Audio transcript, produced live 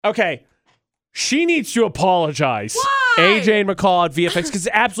Okay. She needs to apologize. Why? AJ McCall at VFX, because it's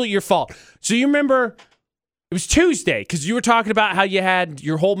absolutely your fault. So you remember, it was Tuesday, because you were talking about how you had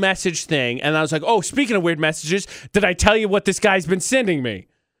your whole message thing, and I was like, oh, speaking of weird messages, did I tell you what this guy's been sending me?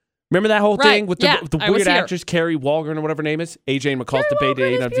 Remember that whole thing with the weird actress, Carrie Walgren or whatever her name is? AJ McCall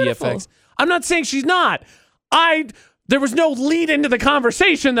debating on VFX. I'm not saying she's not. There was no lead into the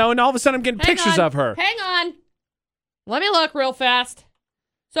conversation, though, and all of a sudden I'm getting pictures of her. Hang on. Let me look real fast.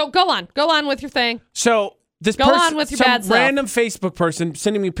 So go on with your thing. So this Go on with your bad stuff. Random Facebook person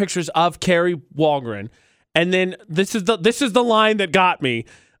sending me pictures of Carrie Walgren, and then this is the line that got me.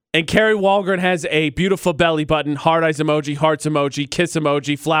 And Carrie Walgren has a beautiful belly button, heart eyes emoji, hearts emoji, kiss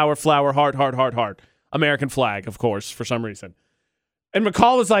emoji, flower, flower, heart, heart, heart, heart. American flag, of course, for some reason. And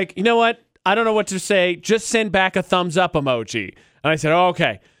McCall was like, you know what? I don't know what to say. Just send back a thumbs up emoji. And I said, oh,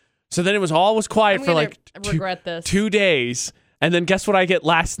 okay. So then it was always quiet for like regret this. 2 days. And then guess what I get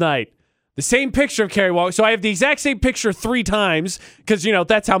last night? The same picture of Carrie Walgren. So I have the exact same picture 3 times because,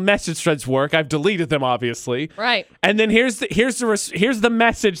 that's how message threads work. I've deleted them, obviously. Right. And then here's the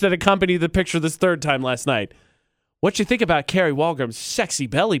message that accompanied the picture this 3rd time last night. What you think about Carrie Walgren's sexy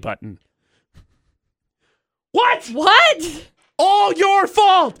belly button? What? All your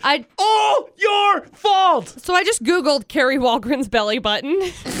fault. All your fault. So I just Googled Carrie Walgren's belly button.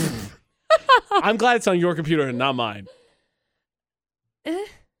 I'm glad it's on your computer and not mine.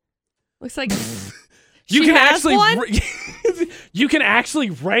 Looks like you she can has actually one? you can actually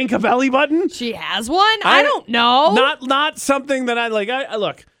rank a belly button. She has one? I don't know. Not something that I like. I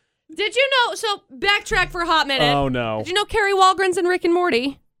look. Did you know? So backtrack for a hot minute. Oh no. Did you know Carrie Walgren's in Rick and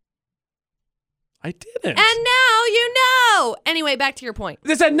Morty? I didn't. And now you know. Anyway, back to your point.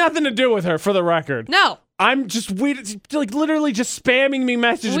 This had nothing to do with her, for the record. No. I'm just literally just spamming me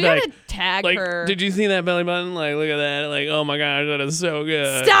messages. We gotta tag her. Did you see that belly button? Like, look at that. Like, oh my gosh, that is so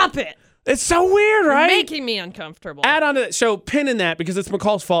good. Stop it. It's so weird, right? You're making me uncomfortable. Add on to that. So pin in that because it's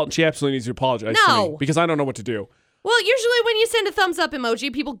McCall's fault and she absolutely needs to apologize to me because I don't know what to do. Well, usually when you send a thumbs up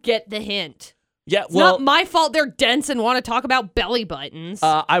emoji, people get the hint. Yeah, it's not my fault they're dense and want to talk about belly buttons.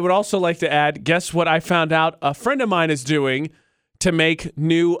 I would also like to add, guess what I found out a friend of mine is doing to make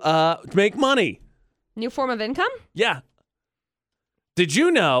money. New form of income? Yeah. Did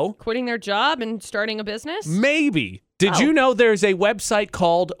you know? Quitting their job and starting a business? Maybe. Did you know there's a website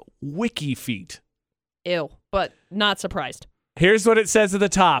called WikiFeet? Ew, but not surprised. Here's what it says at the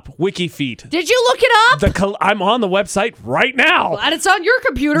top, WikiFeet. Did you look it up? I'm on the website right now. Glad it's on your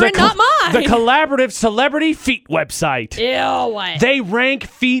computer and not mine. The collaborative celebrity feet website. Ew. They rank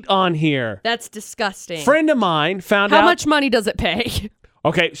feet on here. That's disgusting. Friend of mine found out. How much money does it pay?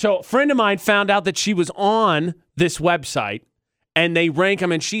 Okay, so a friend of mine found out that she was on this website, and they rank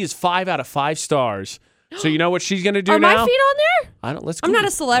them, and she is 5 out of 5 stars. So you know what she's going to do now? Are my feet on there? I don't. Let's. I'm Google. not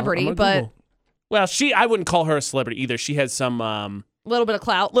a celebrity, but. Google. Well, I wouldn't call her a celebrity either. She has some little bit of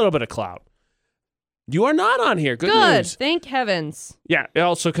clout. You are not on here. Good news. Thank heavens. Yeah.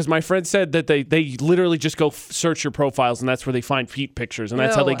 Also, because my friend said that they literally just go search your profiles, and that's where they find feet pictures, and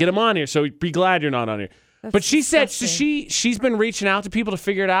that's how they get them on here. So be glad you're not on here. That's but she disgusting. said she's been reaching out to people to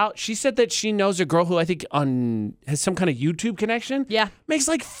figure it out. She said that she knows a girl who I think has some kind of YouTube connection. Yeah. Makes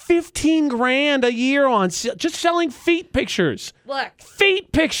like $15,000 a year on just selling feet pictures. Look.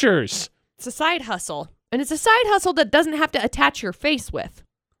 Feet pictures. It's a side hustle. And it's a side hustle that doesn't have to attach your face with.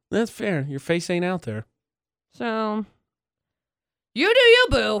 That's fair. Your face ain't out there. So, you do you,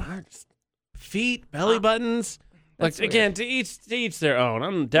 boo. Feet, belly buttons. Like, again, to each their own.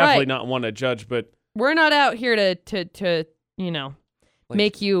 I'm definitely not one to judge, but we're not out here to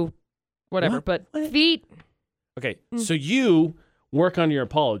make you whatever, but feet. Okay, so you work on your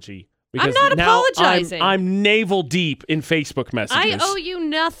apology. Because I'm not now apologizing. I'm navel deep in Facebook messages. I owe you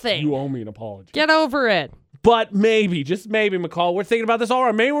nothing. You owe me an apology. Get over it. But maybe, just maybe, McCall, we're thinking about this all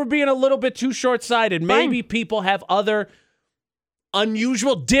right. Maybe we're being a little bit too short-sighted. Maybe people have other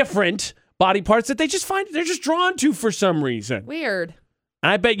unusual, different body parts that they're just drawn to for some reason. Weird.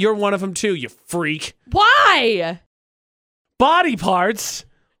 And I bet you're one of them too, you freak. Why? Body parts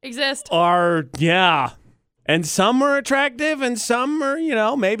exist. And some are attractive and some are,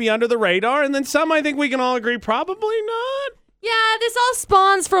 maybe under the radar. And then some I think we can all agree probably not. Yeah, this all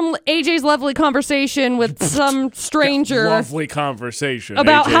spawns from AJ's lovely conversation with some stranger. Lovely conversation.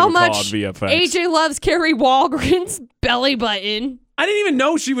 About AJ how McCall much VFX. AJ loves Carrie Walgren's belly button. I didn't even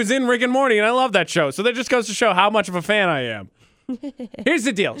know she was in Rick and Morty, and I love that show. So that just goes to show how much of a fan I am. Here's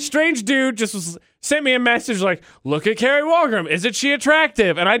the deal. Strange dude sent me a message like, look at Carrie Walgram. Isn't she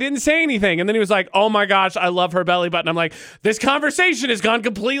attractive? And I didn't say anything. And then he was like, oh my gosh, I love her belly button. I'm like, this conversation has gone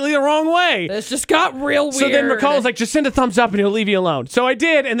completely the wrong way. This just got real weird. So then McCall was like, just send a thumbs up and he'll leave you alone. So I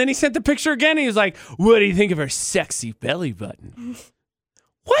did. And then he sent the picture again. And he was like, what do you think of her sexy belly button?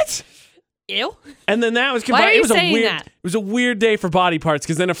 What? Ew. And then that was Why are you it was saying a weird that? It was a weird day for body parts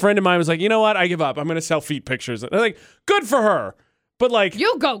because then a friend of mine was like, you know what? I give up. I'm gonna sell feet pictures. And I'm like, good for her. But like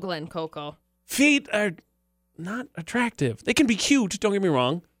You go, Glenn Coco. feet are not attractive. They can be cute, don't get me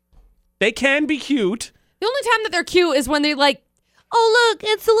wrong. They can be cute. The only time that they're cute is when they like, oh look,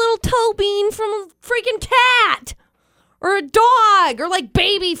 it's a little toe bean from a freaking cat. Or a dog. Or like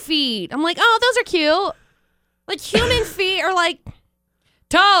baby feet. I'm like, oh, those are cute. Like human feet are like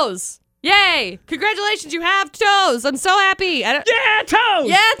toes. Yay! Congratulations, you have toes. I'm so happy. Yeah, toes!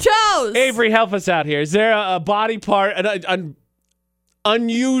 Yeah, toes! Avery, help us out here. Is there a body part, an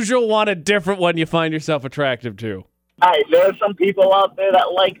unusual one, a different one you find yourself attractive to? Hey, there are some people out there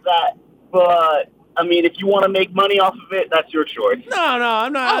that like that, but, I mean, if you want to make money off of it, that's your choice. No,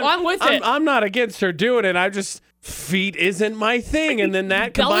 I'm not. Oh, I'm with it. I'm not against her doing it. I just, feet isn't my thing. And then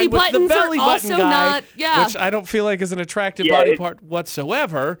that Belly combined with the buttons are belly button also guy, not- yeah. which I don't feel like is an attractive Yeah, body it's- part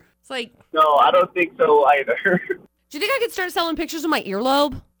whatsoever. It's like, No, I don't think so either. do you think I could start selling pictures of my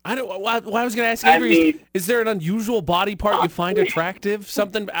earlobe? I don't. Why I was going to ask I Avery, mean- is there an unusual body part you find attractive?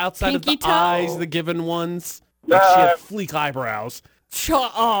 Something outside of the Pinky toe. eyes, the given ones? Like she had fleek eyebrows.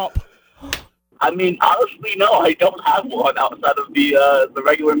 Shut up. I mean, honestly, no, I don't have one outside of the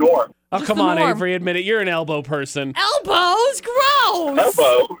regular norm. Oh, Just come the on, norm. Avery. Admit it. You're an elbow person. Elbows? Gross!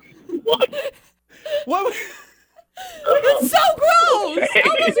 Elbow. What? What? It's so gross!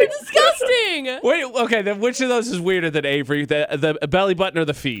 Elbows are disgusting! Wait, okay, then which of those is weirder than Avery? The belly button or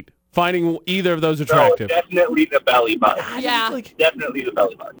the feet? Finding either of those No, attractive. definitely the belly button. Yeah. Definitely the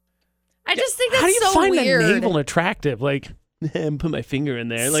belly button. I just think that's How do you so find weird. the navel attractive? Like, put my finger in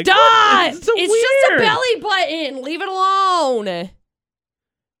there. Like, Stop! what? It's so It's just a weird. belly button. Leave it alone.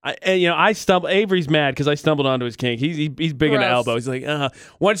 I stumbled. Avery's mad because I stumbled onto his kink. He's big into Gross. elbows. He's like,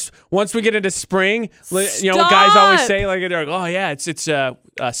 once we get into spring, what guys Stop! always say, like, they're like, oh yeah, it's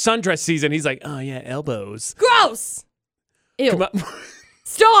sundress season. He's like, oh yeah, elbows. Gross. Ew. Come on.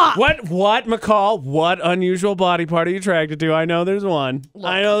 Stop. What, McCall? What unusual body part are you attracted to? I know there's one. Look.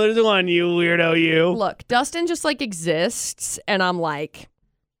 I know there's one, you weirdo, you. Look, Dustin just like exists, and I'm like,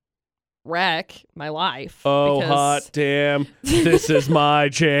 wreck my life. Oh, because hot damn. This is my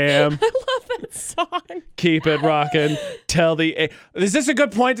jam. I love that song. Keep it rocking. Is this a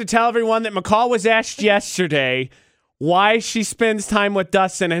good point to tell everyone that McCall was asked yesterday why she spends time with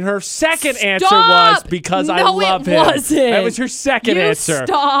Dustin, and her second answer was because I No, love it him. wasn't. That was her second You answer.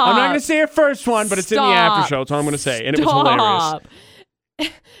 stop. I'm not going to say her first one, but it's in the after show. That's all I'm going to say, and it was hilarious.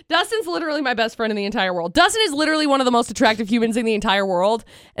 Dustin's literally my best friend in the entire world. Dustin is literally one of the most attractive humans in the entire world,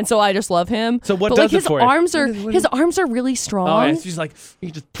 and so I just love him. So what but does like it for you? his arms are really strong. Oh, yeah, she's like, he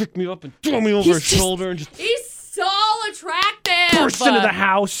just picked me up and threw me over He's his just- shoulder and just He's so attractive. burst into the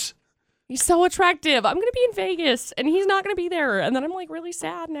house. He's so attractive. I'm gonna be in Vegas, and he's not gonna be there, and then I'm like really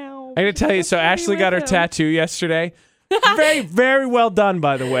sad now. I gotta tell you, so Ashley got her tattoo yesterday. Very, very well done,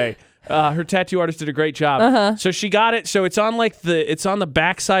 by the way. Her tattoo artist did a great job. So she got it. So it's on it's on the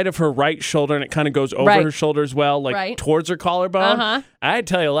backside of her right shoulder, and it kind of goes over Right. her shoulder as well, like Right. towards her collarbone. Uh-huh. I'd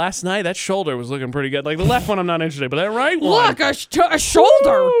tell you, last night that shoulder was looking pretty good. Like the left one, I'm not interested, but that right one, Look, a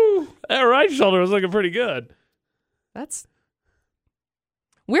shoulder. woo, that right shoulder was looking pretty good.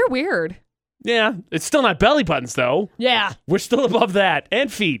 We're weird. Yeah, it's still not belly buttons though. Yeah. We're still above that,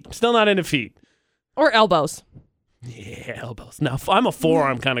 and feet. Still not into feet. Or elbows. Yeah, elbows. No, I'm a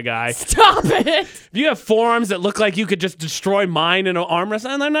forearm kind of guy. Stop it. If you have forearms that look like you could just destroy mine in an arm wrestle,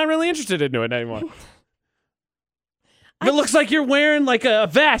 I'm not really interested in it anymore. If it looks like you're wearing like a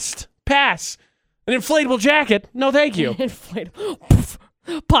vest, pass. An inflatable jacket, no thank you.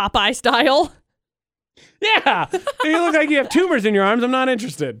 Popeye style. Yeah. If you look like you have tumors in your arms, I'm not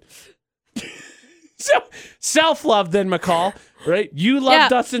interested. So, self-love then, McCall, right? You love Yeah.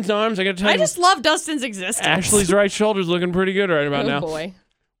 Dustin's arms. I got to tell you, I just love Dustin's existence. Ashley's right shoulder's looking pretty good right about Oh now. boy.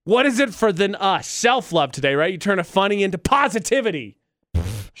 What is it for then us? Self-love today, right? You turn a funny into positivity.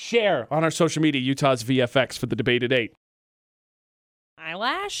 Share on our social media, Utah's VFX for the debate at 8.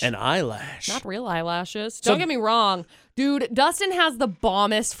 Eyelash? An eyelash. Not real eyelashes. So- Don't get me wrong. Dude, Dustin has the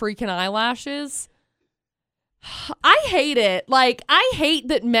bombest freaking eyelashes. I hate it. Like, I hate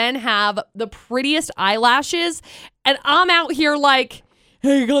that men have the prettiest eyelashes, and I'm out here like,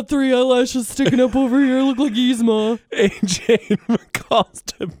 Hey, you got 3 eyelashes sticking up over here. Look like Yzma. AJ McCall's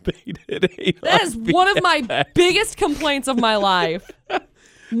debated. That is one of my biggest complaints of my life.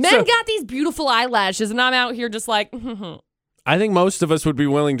 Men got these beautiful eyelashes, and I'm out here just like, I think most of us would be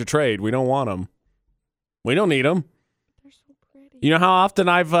willing to trade. We don't want them. We don't need them. They're so pretty. You know how often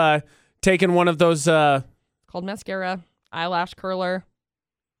I've taken one of those... called mascara, eyelash curler.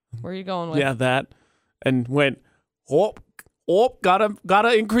 Where are you going with? Yeah, that. And went,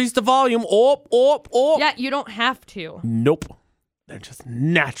 gotta increase the volume. Yeah, you don't have to. Nope. They're just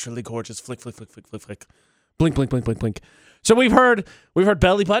naturally gorgeous. Flick, flick, flick, flick, flick, flick. Blink, blink, blink, blink, blink. So we've heard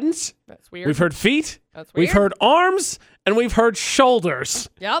belly buttons. That's weird. We've heard feet. That's weird. We've heard arms, and we've heard shoulders.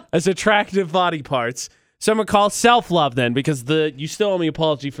 Yep. As attractive body parts. Some call self-love then, because you still owe me an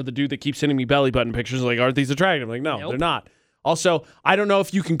apology for the dude that keeps sending me belly button pictures. Like, aren't these attractive? I'm like, no, They're not. Also, I don't know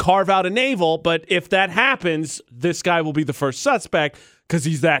if you can carve out a navel, but if that happens, this guy will be the first suspect because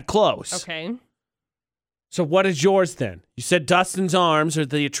he's that close. Okay. So what is yours then? You said Dustin's arms are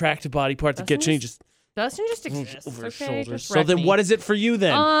the attractive body part that get changed. Dustin just exists. Over his Okay, shoulders. just So wreck then me. what is it for you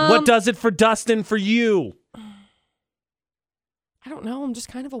then? What does it for Dustin for you? I don't know. I'm just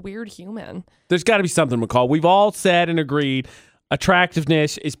kind of a weird human. There's got to be something, McCall. We've all said and agreed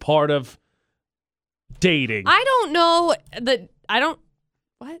attractiveness is part of dating. I don't know that.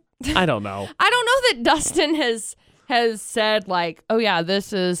 What? I don't know. I don't know that Dustin has said like, oh yeah,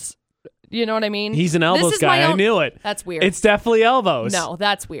 this is. You know what I mean? He's an elbows This is guy. my I own- knew it. That's weird. It's definitely elbows. No,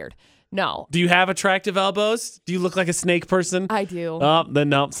 that's weird. No. Do you have attractive elbows? Do you look like a snake person? I do. Oh, then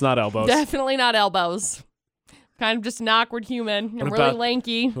no, it's not elbows. Definitely not elbows. Kind of just an awkward human. I'm What really about-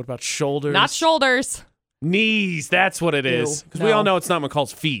 lanky. What about shoulders? Not shoulders. Knees. That's what it is. Because we No. all know it's not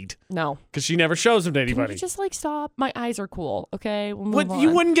McCall's feet. No. Because she never shows them to Can anybody. you just like stop? My eyes are cool. Okay. We'll move What? on. You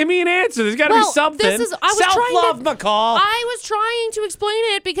wouldn't give me an answer. There's got to Well, be something. I was Self-love, trying McCall. I was trying to explain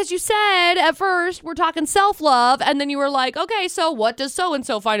it because you said at first we're talking self-love, and then you were like, okay, so what does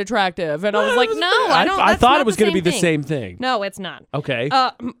so-and-so find attractive? And I was like, no, I don't. I that's thought not it was going to be the same thing. No, it's not. Okay.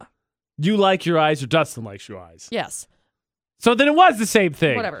 Mm, You like your eyes or Dustin likes your eyes. yes. So then it was the same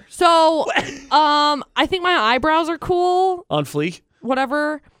thing. Whatever. So, I think my eyebrows are cool. On fleek.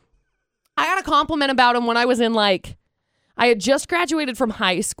 Whatever. I got a compliment about him when I was in I had just graduated from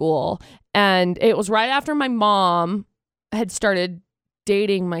high school, and it was right after my mom had started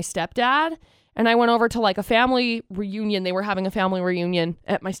dating my stepdad, and I went over to a family reunion. They were having a family reunion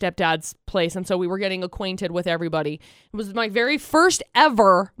at my stepdad's place, and so we were getting acquainted with everybody. It was my very first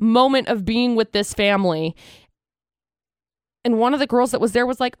ever moment of being with this family. And one of the girls that was there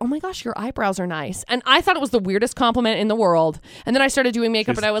was like, oh my gosh, your eyebrows are nice. And I thought it was the weirdest compliment in the world. And then I started doing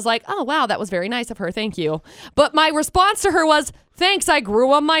makeup and I was like, oh wow, that was very nice of her. Thank you. But my response to her was, thanks, I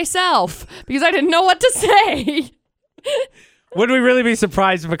grew them myself, because I didn't know what to say. Would we really be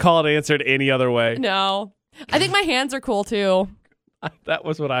surprised if McCall had answered any other way? No. I think my hands are cool too. That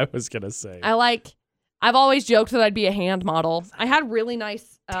was what I was going to say. I've always joked that I'd be a hand model. I had really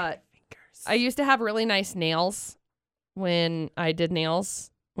nice, I used to have really nice nails. When I did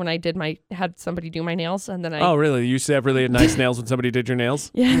nails, had somebody do my nails, and then Oh, really? You used to have really nice nails when somebody did your nails?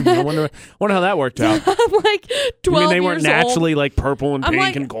 Yeah. I wonder how that worked out. I'm like 12 I mean, they weren't years naturally old. purple and I'm pink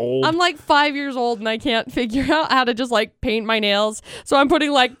like- and gold. I'm 5 years old and I can't figure out how to just paint my nails. So I'm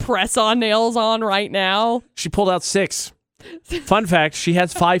putting press-on nails on right now. She pulled out 6. Fun fact, she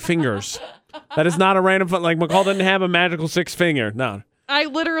has 5 fingers. That is not a random fun. McCall didn't have a magical 6 finger. No.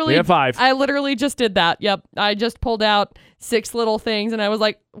 We have 5. I literally just did that. Yep. I just pulled out 6 little things and I was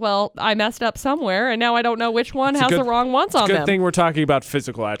like, well, I messed up somewhere and now I don't know which one has the wrong ones on them. Good thing we're talking about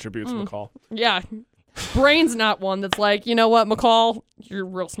physical attributes, McCall. Yeah. Brain's not one that's you know what, McCall? You're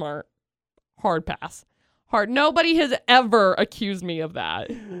real smart. Hard pass. Hard. Nobody has ever accused me of that.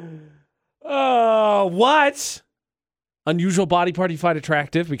 Oh, what? Unusual body part you find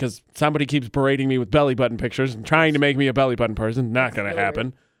attractive because somebody keeps berating me with belly button pictures and trying to make me a belly button person. Not going to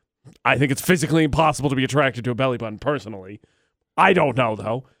happen. I think it's physically impossible to be attracted to a belly button personally. I don't know,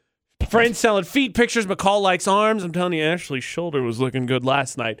 though. Friends selling feet pictures. McCall likes arms. I'm telling you, Ashley's shoulder was looking good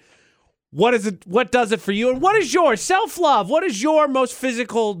last night. What is it? What does it for you? And what is yours? Self-love. What is your most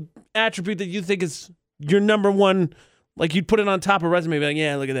physical attribute that you think is your number one? You'd put it on top of a resume, be like,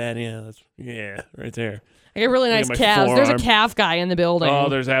 yeah, look at that. Yeah, right there. I get really nice my calves. There's a forearm. calf guy in the building. Oh,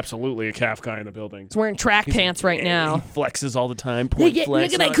 there's absolutely a calf guy in the building. He's wearing track pants right now. He flexes all the time. Point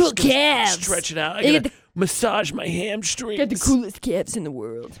flex. Look at my Oh, cool just gonna calves. Stretch it out. I Look gotta at massage my hamstrings. Got the coolest calves in the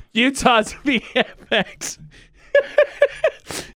world. Utah's VFX.